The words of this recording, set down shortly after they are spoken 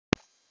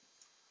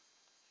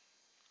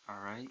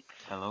Alright,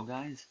 hello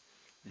guys,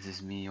 this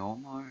is me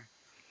Omar.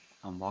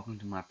 Welcome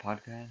to my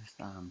podcast.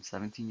 I'm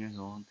 17 years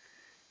old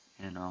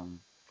and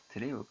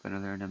today we're gonna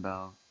learn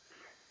about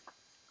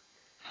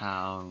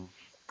how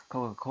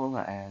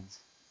Coca-Cola ads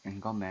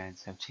and gum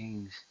ads have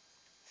changed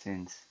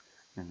since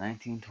the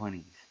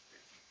 1920s.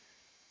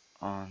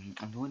 I'm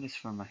doing this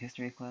for my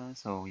history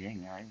class, so yeah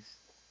guys,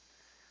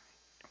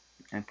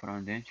 I put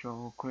on the intro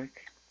real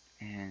quick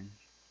and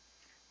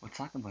we'll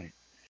talk about it.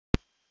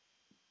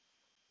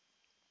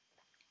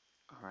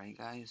 Alright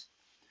guys,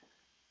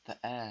 the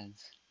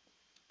ads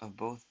of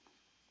both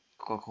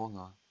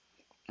Coca-Cola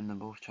and they're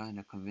both trying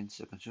to convince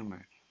the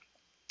consumer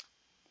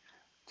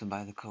to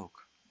buy the Coke.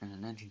 In the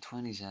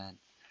 1920s ad,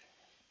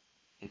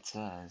 it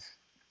says,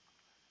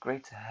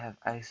 "Great to have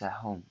ice at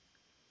home.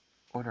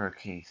 Order a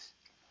case."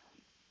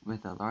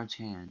 With a large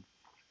hand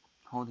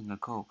holding a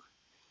Coke.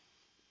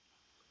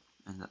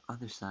 And the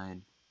other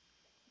side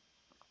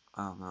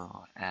of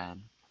the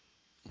ad,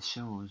 it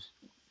shows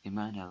a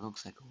man that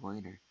looks like a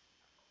waiter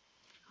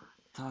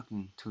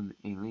talking to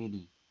a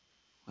lady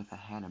with a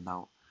hat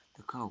about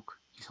the Coke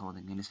he's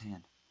holding in his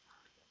hand.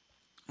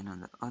 And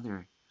on the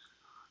other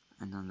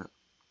and on the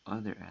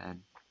other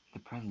ad, the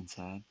present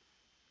ad,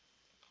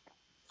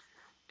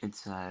 it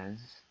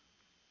says,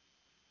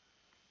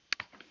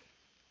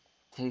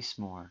 "Tastes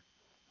more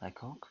like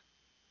Coke,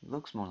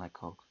 looks more like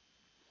Coke.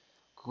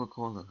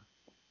 Coca-Cola,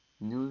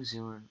 new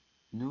zero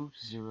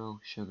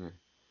sugar.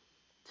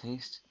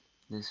 Taste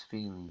this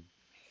feeling."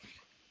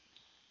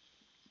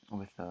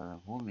 With a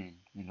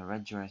woman in a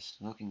red dress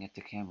looking at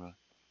the camera,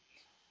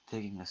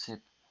 taking a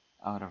sip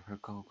out of her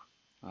Coke,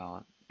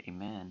 while a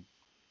man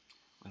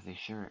with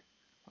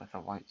a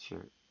white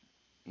shirt,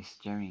 is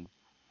staring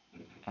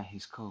at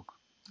his Coke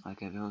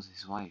like if it was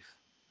his wife.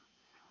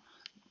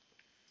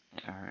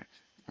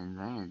 And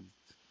then,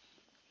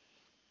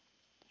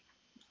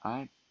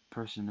 I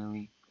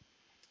personally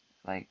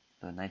like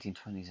the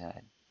 1920s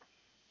ad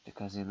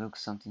because it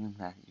looks something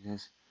that you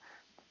guys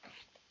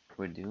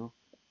would do,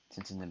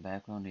 since in the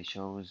background it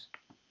shows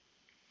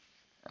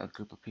a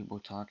group of people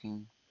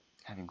talking,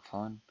 having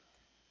fun,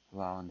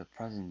 while in the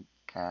present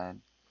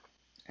ad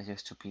it's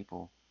just two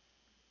people.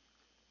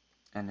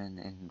 And then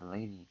in the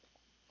lady,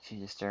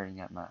 she's just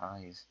staring at my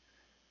eyes,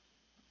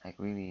 like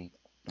really,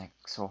 like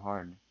so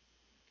hard,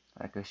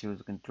 like if she was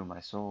looking through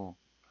my soul.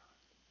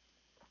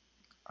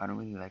 I don't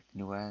really like the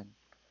new ad,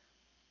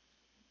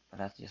 but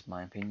that's just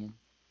my opinion.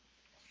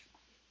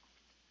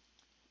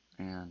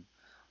 And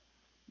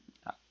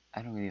I,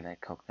 I don't really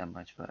like Coke that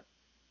much, but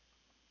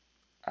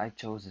I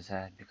chose this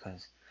ad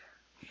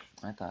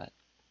I thought,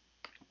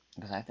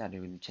 because I thought it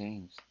really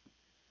changed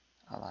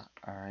a lot.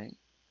 All right,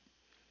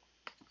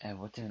 and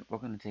we're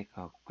gonna take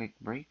a quick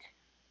break,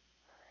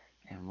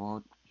 and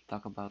we'll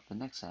talk about the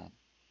next ad.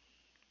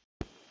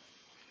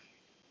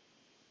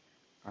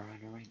 All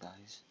right,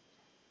 guys.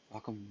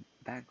 Welcome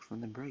back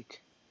from the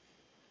break.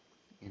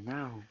 And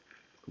now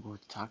we'll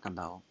talk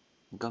about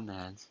gum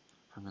ads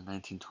from the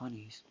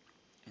 1920s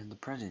and the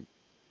present.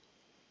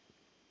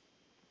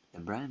 The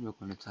brand we're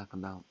going to talk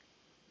about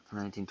from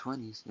the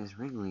 1920s is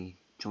Wrigley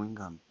chewing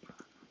gum,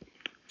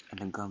 and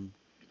the gum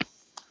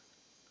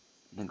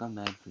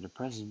ad for the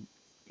present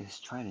is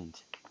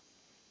Trident.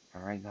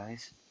 All right,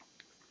 guys,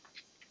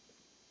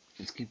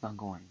 let's keep on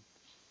going.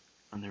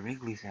 On the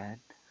Wrigley's ad,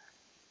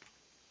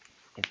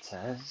 it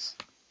says,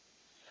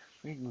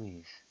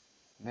 "Wrigley's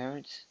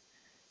merits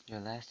your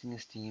lasting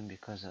esteem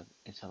because of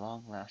its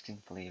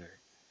long-lasting flavor."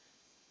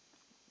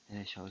 And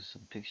it shows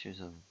some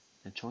pictures of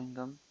the chewing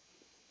gum,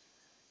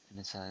 and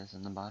it says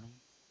on the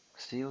bottom,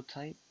 "Seal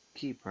tight,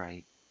 keep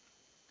right."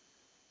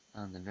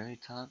 On the very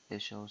top,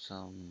 it shows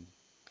some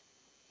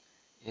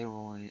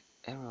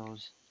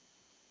arrows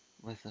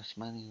with a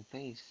smiling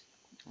face.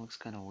 It looks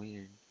kind of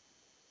weird.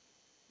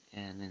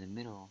 And in the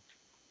middle,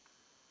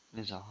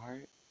 there's a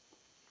heart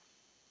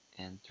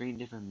and three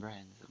different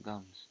brands of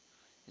gums.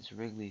 It's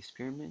Wrigley's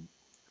Spearmint,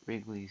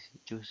 Wrigley's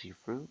Juicy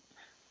Fruit,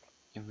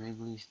 and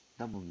Wrigley's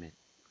Double Mint.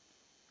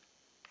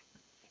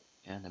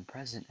 And the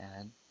present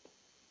ad,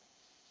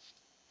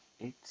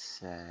 it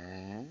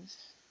says,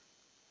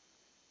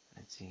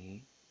 let's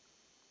see,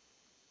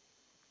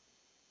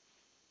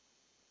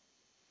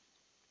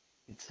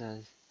 it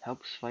says,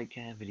 "Helps fight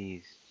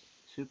cavities.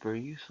 Super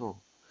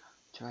useful.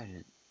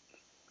 Trident.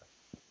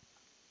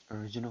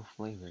 Original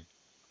flavor."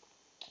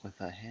 With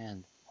a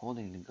hand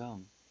holding the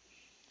gum,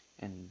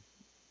 and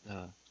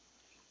the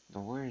the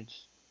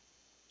words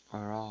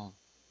are all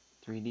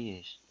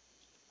 3D-ish,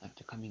 like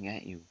they're coming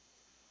at you.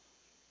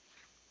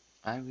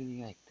 I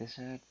really like this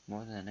ad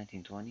more than the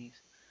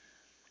 1920s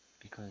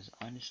because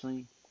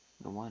honestly,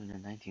 the one in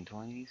the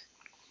 1920s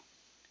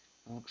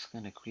looks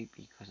kind of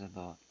creepy because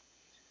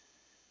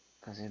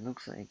it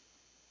looks like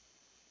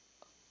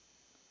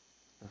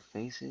the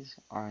faces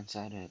are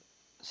inside of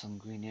some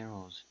green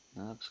arrows.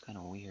 And it looks kind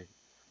of weird.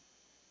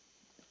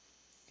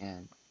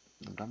 And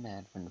the gum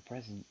ad from the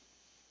present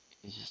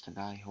is just a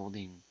guy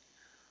holding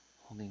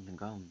the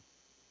gum.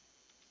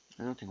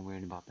 There's nothing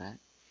weird about that.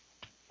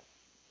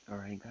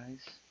 Alright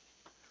guys.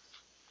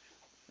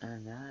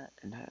 And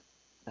that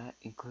that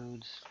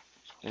includes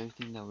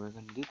everything that we're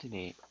gonna do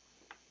today.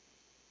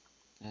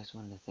 I just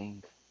wanted to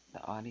thank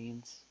the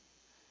audience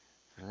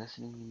for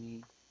listening to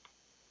me.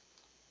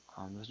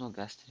 There's no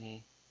guest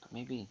today, but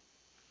maybe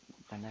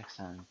the next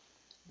time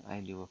I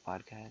do a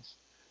podcast,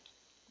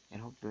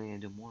 and hopefully I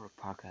do more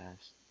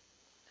podcasts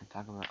and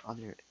talk about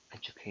other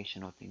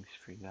educational things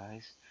for you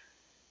guys.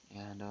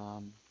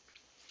 And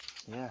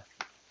yeah,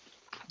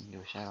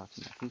 give a shout out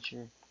to my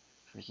teacher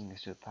for making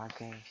us do a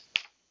podcast.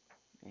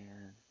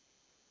 And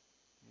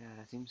yeah,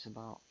 that seems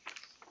about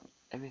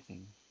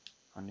everything,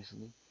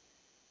 honestly.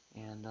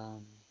 And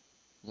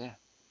yeah,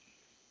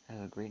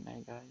 have a great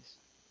night, guys.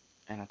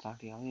 And I'll talk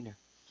to y'all later.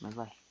 Bye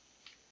bye.